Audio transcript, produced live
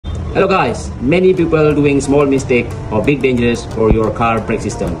Hello guys, many people doing small mistake or big dangers for your car brake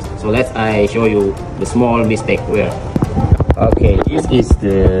systems. So I show you the small mistake where. Okay, this is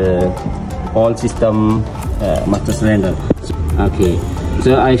the all system master cylinder. Okay,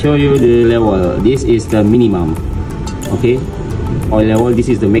 so I show you the level. This is the minimum. Okay, oil level. This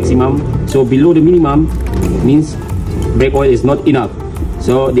is the maximum. So below the minimum means brake oil is not enough.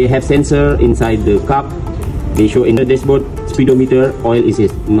 So they have sensor inside the cup. They show in the dashboard speedometer oil is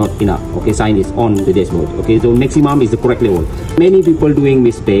not enough. Okay, sign is on the dashboard. Okay, so maximum is the correct level. Many people doing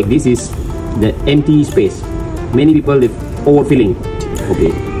mistake. This is the empty space. Many people they overfilling.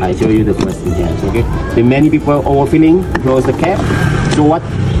 Okay, I show you the first in here. Okay, the many people overfilling. Close the cap. So what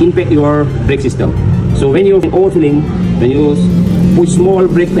impact your brake system? So when you're overfilling, when you push small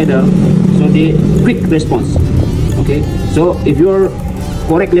brake pedal, so the quick response. Okay, so if your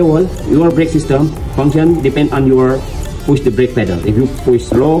correct level, your brake system function depend on your push the brake pedal. If you push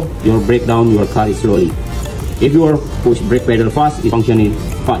slow, your brake down your car is slowly. If you push brake pedal fast, it's functioning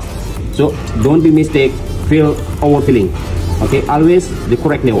fast. So don't be mistake feel overfilling. Okay, always the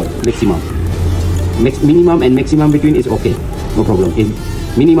correct level, maximum. Minimum and maximum between is okay, no problem. If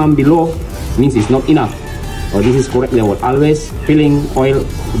minimum below means it's not enough, or this is correct level. Always filling oil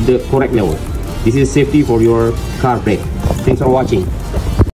the correct level. This is safety for your car brake. Thanks for watching.